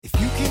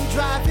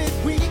drive it,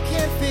 we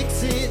can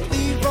fix it.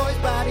 Leroy's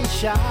Body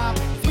Shop.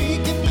 We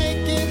can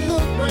make it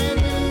look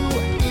brand new.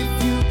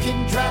 If you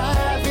can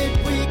drive it,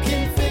 we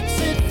can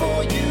fix it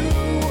for you.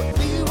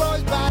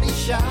 Leroy's Body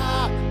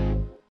Shop.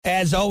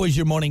 As always,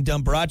 your morning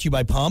dump brought to you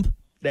by Pump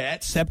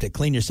That Septic.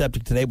 Clean your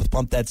septic today with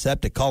Pump That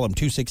Septic. Call them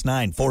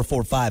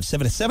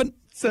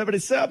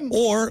 269-445-7777.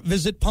 Or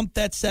visit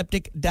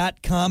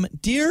pumpthatseptic.com.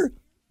 Dear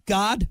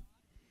God,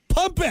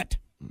 pump it.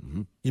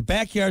 Mm-hmm. Your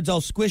backyard's all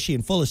squishy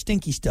and full of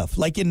stinky stuff,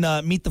 like in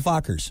Meet the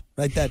Fockers,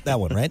 right? That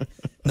one, right? In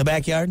the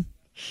backyard,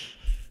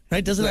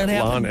 right? Doesn't that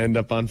happen? Lawn end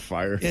up on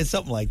fire. Yeah,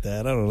 something like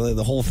that. I don't know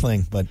the whole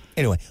thing, but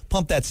anyway,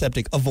 Pump That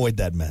Septic. Avoid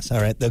that mess. All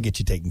right, they'll get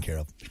you taken care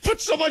of.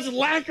 Put so much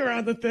lacquer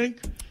on the thing.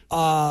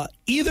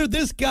 Either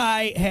this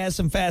guy has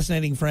some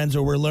fascinating friends,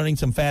 or we're learning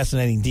some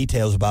fascinating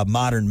details about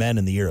modern men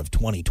in the year of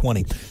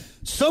 2020.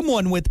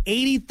 Someone with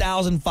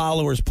 80,000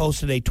 followers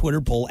posted a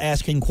Twitter poll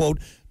asking, quote,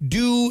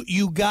 "Do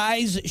you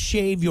guys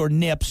shave your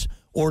nips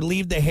or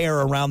leave the hair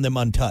around them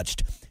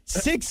untouched?"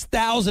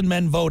 6,000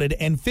 men voted,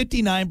 and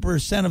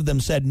 59% of them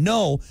said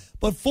no,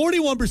 but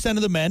 41%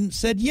 of the men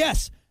said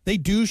yes, they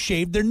do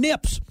shave their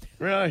nips.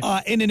 Really?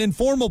 In an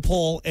informal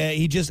poll,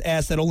 he just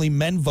asked that only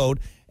men vote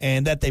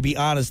and that they be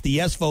honest. The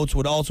yes votes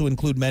would also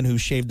include men who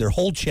shaved their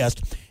whole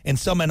chest, and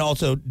some men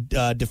also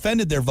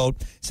defended their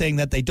vote, saying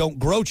that they don't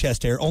grow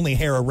chest hair, only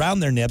hair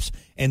around their nips,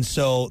 and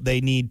so they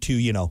need to,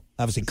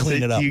 obviously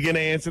clean it up. You going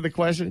to answer the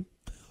question?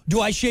 Do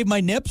I shave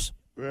my nips?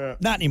 Yeah.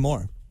 Not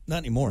anymore. Not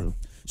anymore.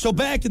 So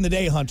back in the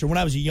day, Hunter, when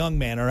I was a young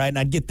man, all right, and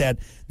I'd get that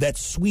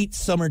sweet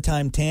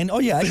summertime tan. Oh,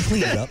 yeah, I'd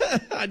clean it up.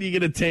 How do you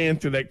get a tan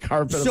through that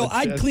carpet? So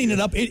I'd clean it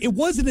up. It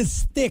wasn't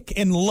as thick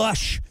and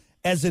lush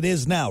as it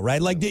is now, right?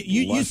 Like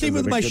you see me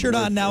with my shirt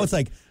on now, it's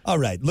like, all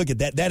right, look at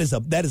that. That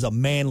is a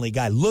manly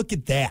guy. Look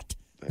at that.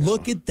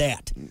 Look at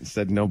that.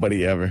 Said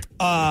nobody ever.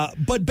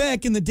 But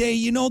back in the day,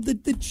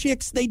 the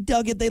chicks, they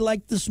dug it. They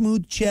liked the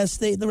smooth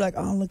chest. They're like,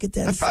 oh, look at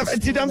that.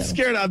 Dude, I'm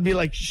scared I'd be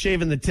like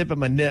shaving the tip of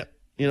my nip.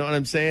 You know what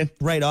I'm saying?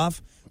 Right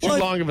off. Too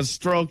long of a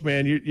stroke,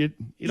 man. You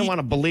don't want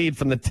to bleed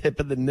from the tip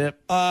of the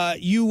nip.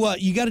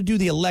 You got to do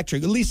the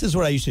electric. At least this is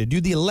what I used to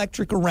do the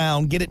electric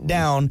around, get it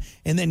down,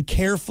 and then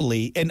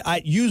carefully. And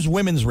I use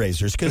women's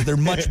razors because they're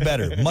much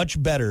better at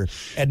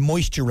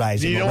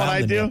moisturizing. You know what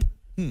I do?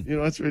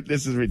 Nip.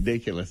 This is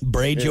ridiculous.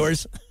 Braid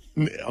yours?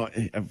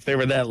 If they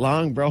were that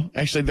long, bro.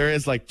 Actually, there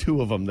is like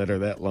two of them that are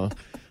that long.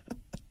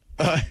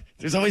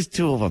 There's always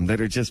two of them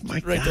that are just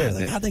right there.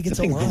 Like, how'd they get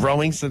so been long?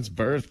 Growing since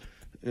birth,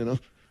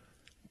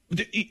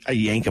 I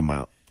yank them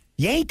out.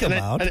 Yank them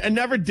out? I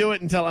never do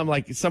it until I'm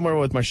like somewhere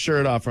with my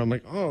shirt off, or I'm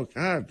like, oh,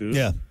 God, dude.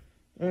 Yeah.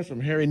 There's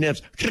some hairy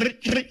nips.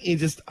 You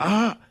just,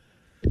 At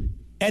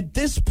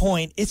this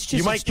point, it's just...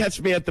 You might catch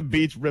me at the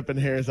beach ripping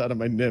hairs out of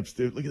my nips,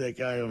 dude. Look at that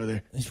guy over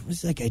there.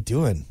 What's that guy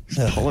doing? He's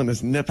pulling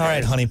his nip. All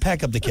right, honey,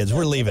 pack up the kids.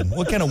 We're leaving.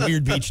 What kind of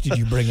weird beach did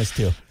you bring us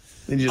to?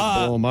 Then you just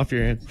blow them off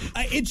your hand.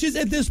 It's just,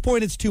 at this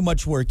point, it's too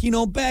much work.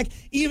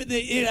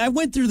 I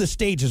went through the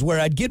stages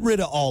where I'd get rid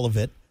of all of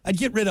it.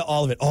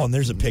 Oh, and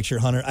there's a picture,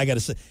 Hunter. I got to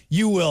say,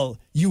 you will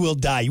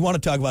die. You want to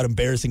talk about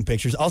embarrassing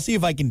pictures? I'll see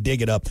if I can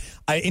dig it up.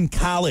 In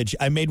college,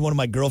 I made one of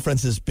my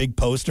girlfriends this big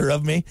poster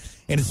of me,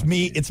 and it's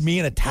me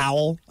in a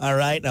towel, all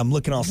right? And I'm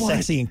looking all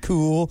sexy and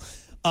cool.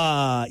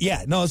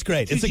 It's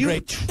great. Dude, it's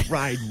great.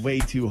 Tried way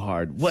too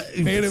hard. What?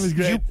 Man, it was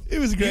great. It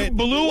was great. You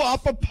blew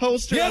up a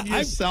poster of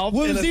yourself.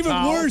 What in was a even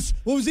towel? worse?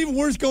 What was even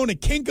worse? Going to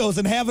Kinko's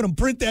and having them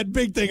print that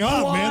big thing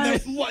off, man.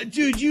 What,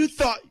 dude? You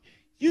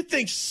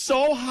think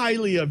so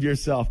highly of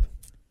yourself.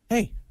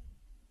 Hey,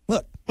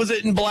 look. Was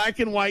it in black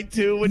and white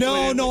too?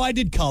 No, I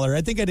did color.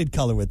 I think I did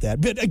color with that.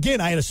 But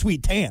again, I had a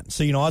sweet tan,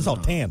 so I was all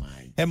tan.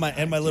 And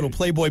my little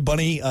Playboy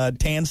bunny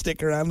tan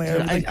sticker on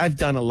there. I've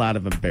done a lot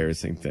of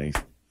embarrassing things.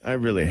 I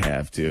really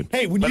have, dude.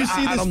 Hey, when you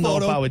see this photo, I don't know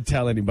if I would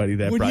tell anybody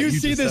that. When you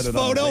see this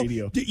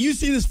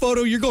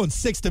photo, you're going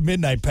 6 to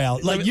midnight, pal.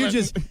 Like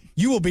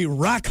you will be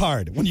rock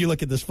hard when you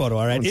look at this photo.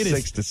 All right, it is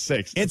 6 to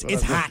 6.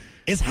 It's hot.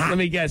 It's hot. Let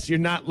me guess, you're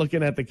not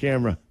looking at the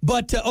camera.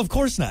 But of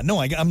course not.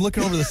 No, I'm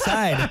looking over the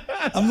side.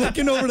 I'm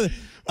looking over the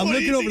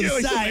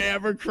side. Some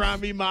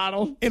Abercrombie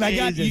model. And I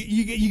got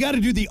you got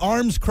to do the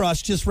arms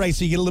crossed just right,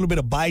 so you get a little bit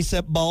of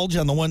bicep bulge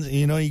on the ones.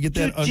 You get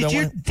that. Did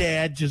your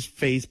dad just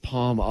face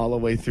palm all the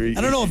way through?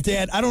 I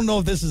don't know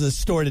if this is a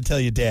story to tell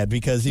you, Dad,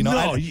 because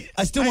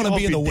I still want to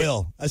be in the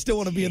will. I still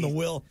want to be in the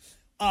will.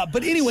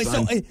 But anyway,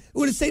 so I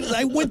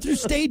went through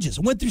stages.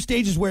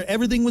 Where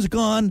everything was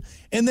gone,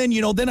 and then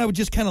then I would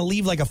just kind of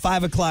leave like a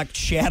 5 o'clock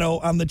shadow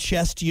on the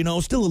chest.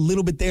 Still a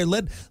little bit there.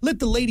 Let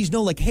the ladies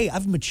know, like, hey,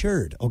 I've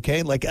matured.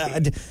 Okay, like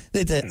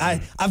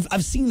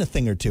I've seen a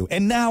thing or two,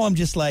 and now I'm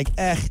just like,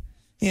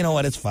 you know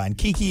what? It's fine.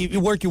 Kiki,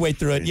 you work your way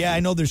through it. Yeah, I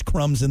know there's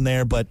crumbs in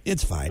there, but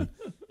it's fine.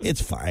 It's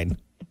fine.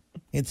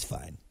 It's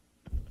fine.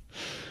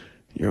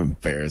 You're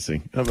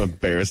embarrassing. I'm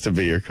embarrassed to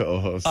be your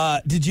co-host.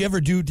 Did you ever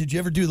do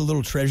the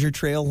little treasure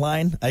trail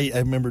line? I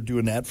remember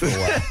doing that for a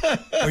while.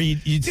 Or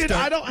you'd Dude,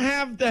 I don't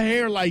have the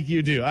hair like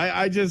you do.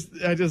 I just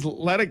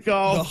let it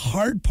go. The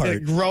hard part.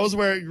 It grows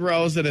where it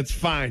grows, and it's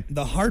fine.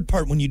 The hard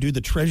part when you do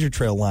the treasure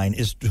trail line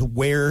is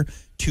where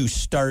to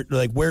start,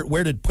 like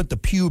where to put the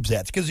pubes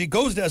at. Because it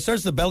goes down, it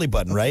starts at the belly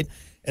button, right?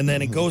 And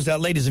then it goes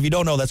down. Ladies, if you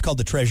don't know, that's called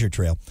the treasure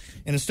trail.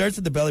 And it starts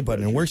at the belly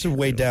button and works its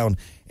way down.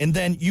 And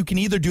then you can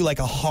either do like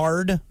a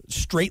hard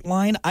straight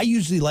line. I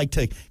usually like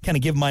to kind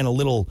of give mine a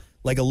little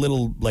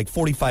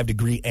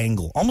 45-degree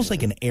angle, almost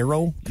like an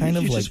arrow, kind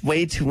of. You're like just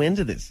way too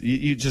into this.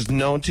 You just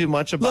know too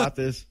much about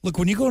this. Look,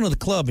 when you go into the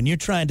club and you're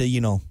trying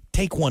to,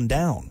 take one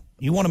down,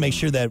 you want to make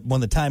sure that when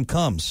the time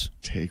comes,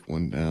 take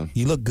one down.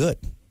 You look good.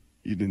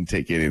 You didn't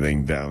take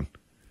anything down.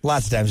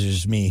 Lots of times it's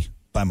just me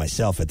by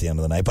myself at the end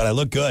of the night, but I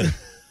look good.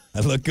 I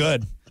look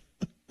good.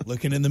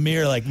 Looking in the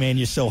mirror like, man,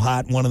 you're so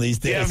hot one of these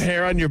days. Do you have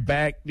hair on your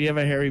back? Do you have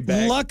a hairy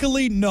back?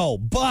 Luckily, no,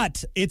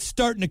 but it's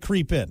starting to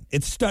creep in.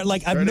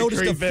 I've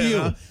noticed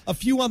a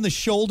few on the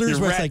shoulders. Your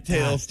where rat it's like,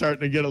 tail's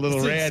starting to get a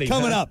little ratty. It's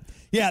coming up.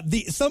 Yeah,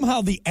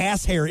 somehow the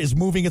ass hair is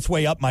moving its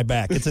way up my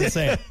back. It's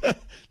insane.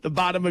 The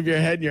bottom of your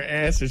head and your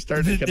ass are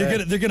starting to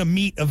connect. They're gonna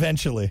meet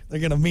eventually.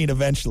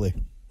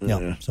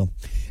 Yeah. So,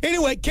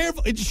 anyway,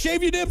 careful.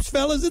 Shave your nips,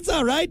 fellas. It's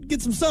all right.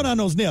 Get some sun on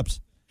those nips.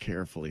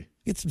 Carefully.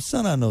 Get some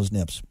sun on those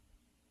nips.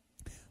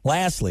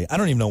 Lastly, I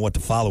don't even know what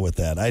to follow with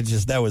that.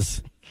 It's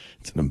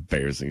an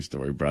embarrassing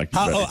story, Brock.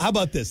 How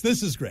about this?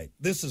 This is great.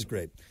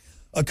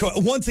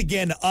 Once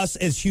again, us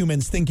as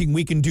humans thinking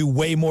we can do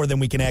way more than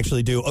we can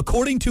actually do.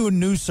 According to a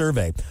new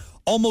survey,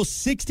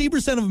 almost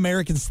 60% of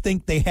Americans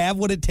think they have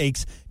what it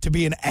takes to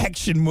be an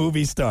action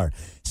movie star.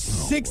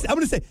 I'm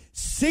going to say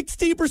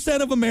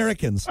 60% of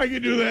Americans I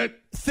can do that.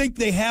 think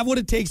they have what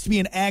it takes to be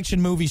an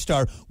action movie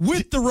star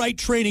with the right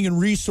training and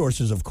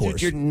resources, of course.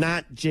 Dude, you're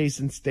not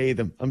Jason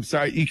Statham. I'm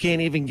sorry. You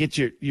can't even get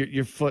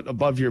your foot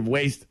above your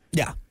waist.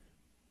 Yeah.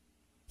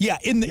 Yeah,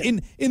 in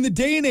the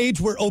day and age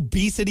where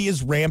obesity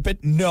is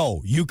rampant,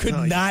 no, you could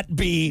not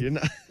be. You're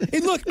not.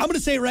 And look, I'm going to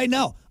say it right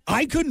now.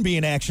 I couldn't be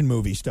an action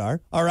movie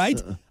star, all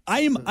right?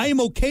 I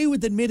am okay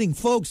with admitting,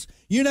 folks,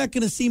 you're not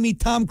going to see me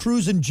Tom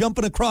Cruise and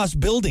jumping across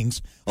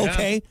buildings,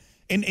 okay?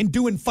 Yeah. And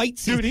doing fight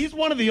scenes. Dude, he's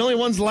one of the only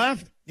ones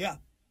left. Yeah.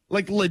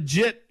 Like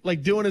legit,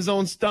 like doing his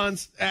own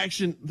stunts,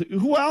 action.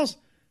 Who else?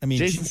 I mean,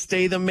 Jason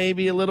Statham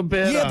maybe a little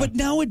bit. Yeah, but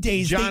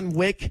nowadays John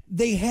Wick.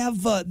 They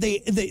have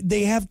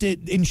they have to.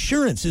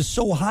 Insurance is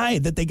so high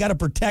that they got to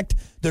protect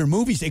their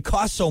movies. They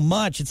cost so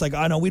much. It's like,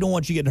 oh no, we don't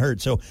want you getting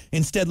hurt. So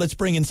instead, let's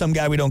bring in some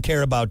guy we don't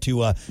care about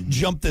to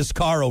jump this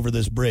car over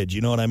this bridge. You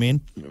know what I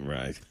mean?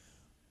 Right.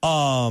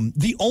 I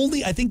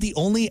think the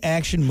only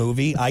action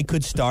movie I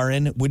could star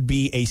in would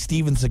be a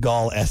Steven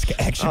Seagal-esque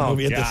action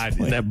movie. Oh at God, this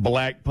point. that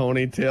black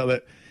ponytail.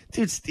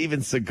 Dude,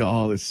 Steven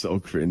Seagal is so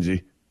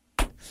cringy.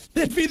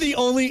 That'd be the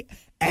only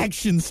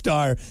action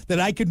star that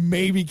I could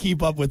maybe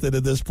keep up with it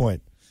at this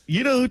point.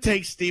 You know who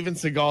takes Steven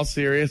Seagal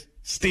serious?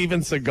 Steven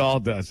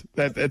Seagal does.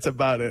 That's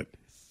about it.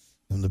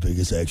 I'm the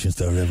biggest action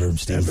star ever. I'm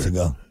Steven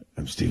Seagal.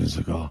 I'm Steven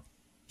Seagal.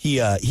 He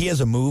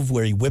has a move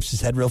where he whips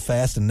his head real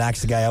fast and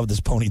knocks the guy out with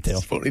his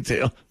ponytail.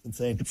 Ponytail.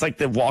 Insane. It's like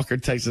the Walker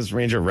Texas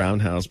Ranger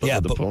roundhouse, but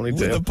with the ponytail.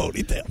 With the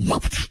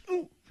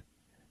ponytail.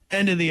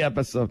 End of the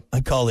episode.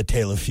 I call it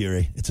Tail of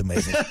Fury. It's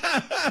amazing.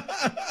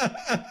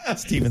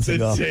 Steven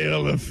Seagal. The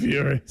Tail of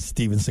Fury.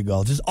 Steven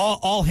Seagal. Just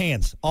all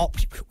hands. All.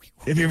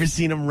 Have you ever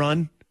seen him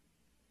run?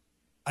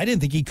 I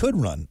didn't think he could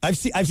run. I've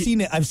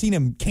seen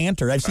him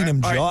canter. I've seen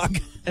him jog.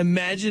 Right.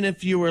 Imagine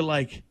if you were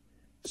like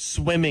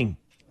swimming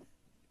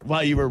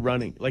while you were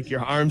running, like your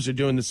arms are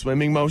doing the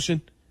swimming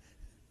motion.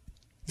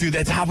 Dude,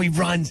 that's how he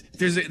runs.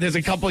 There's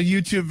a couple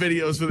YouTube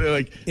videos where they're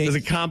like, there's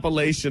a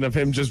compilation of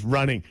him just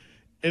running.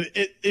 And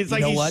it's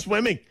like he's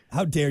swimming.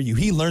 How dare you?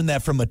 He learned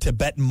that from a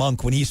Tibetan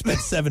monk when he spent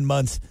 7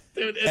 months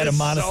at a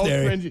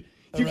monastery.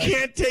 So you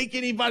can't take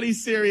anybody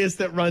serious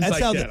that runs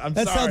that.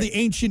 That's how the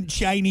ancient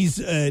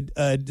Chinese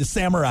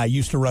samurai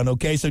used to run,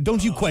 okay? So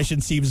don't you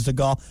question Steven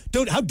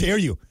Seagal. How dare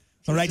you?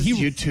 All right,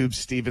 YouTube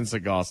Steven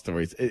Seagal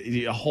stories.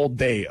 A whole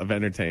day of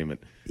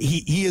entertainment.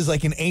 He is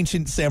like an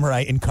ancient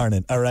samurai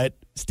incarnate, all right?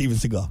 Steven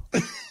Seagal.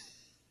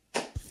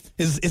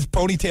 His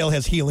ponytail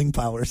has healing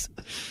powers.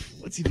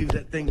 What's he do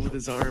that thing with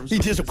his arms? He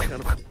just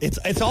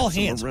it's all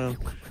hands.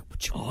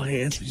 All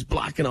hands. He's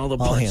blocking all the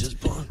punches.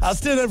 I'll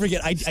still never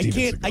forget. I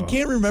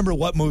can't remember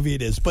what movie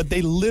it is, but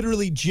they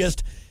literally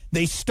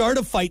they start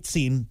a fight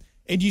scene,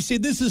 and you see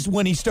this is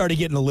when he started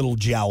getting a little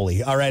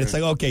jowly. All right, it's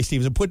like, okay,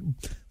 Steven,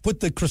 put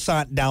the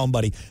croissant down,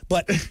 buddy.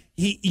 But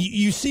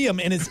you see him,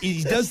 and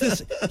he does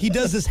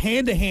this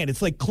hand to hand.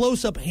 It's like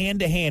close up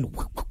hand to hand,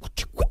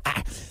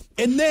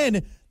 and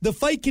then the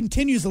fight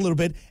continues a little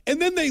bit,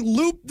 and then they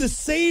loop the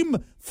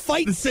same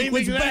fight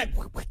sequence back.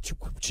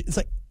 It's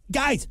like,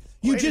 guys,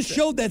 you just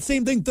showed that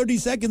same thing 30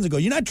 seconds ago.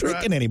 You're not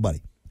tricking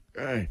anybody.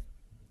 Right.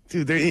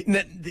 Dude,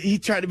 he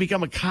tried to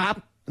become a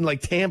cop in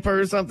like Tampa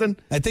or something.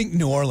 I think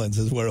New Orleans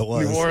is where it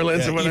was. New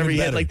Orleans or whatever. He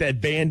had like that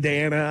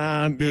bandana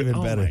on. Dude.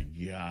 Even better. Oh,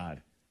 my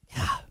God.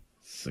 Yeah.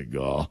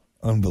 Seagal.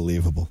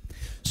 Unbelievable.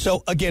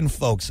 So, again,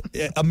 folks,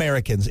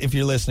 Americans, if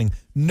you're listening,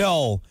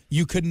 no,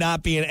 you could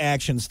not be an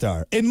action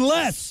star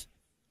unless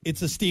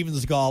It's a Steven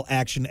Seagal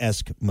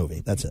action-esque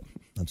movie. That's it.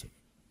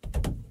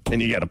 And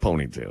you got a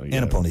ponytail.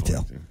 And a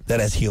ponytail that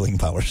has healing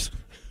powers.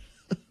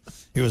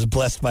 He was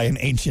blessed by an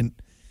ancient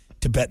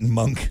Tibetan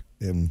monk.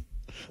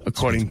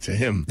 According to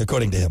him.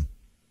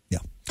 Yeah.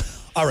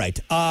 All right.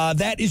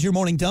 That is your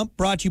morning dump,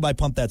 brought to you by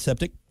Pump That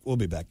Septic. We'll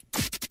be back.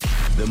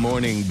 The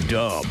Morning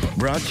Dump,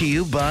 brought to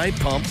you by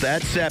Pump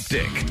That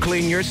Septic.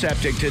 Clean your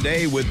septic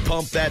today with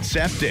Pump That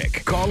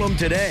Septic. Call them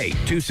today,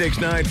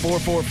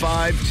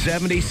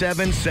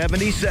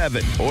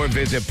 269-445-7777, or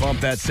visit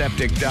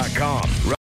pumpthatseptic.com.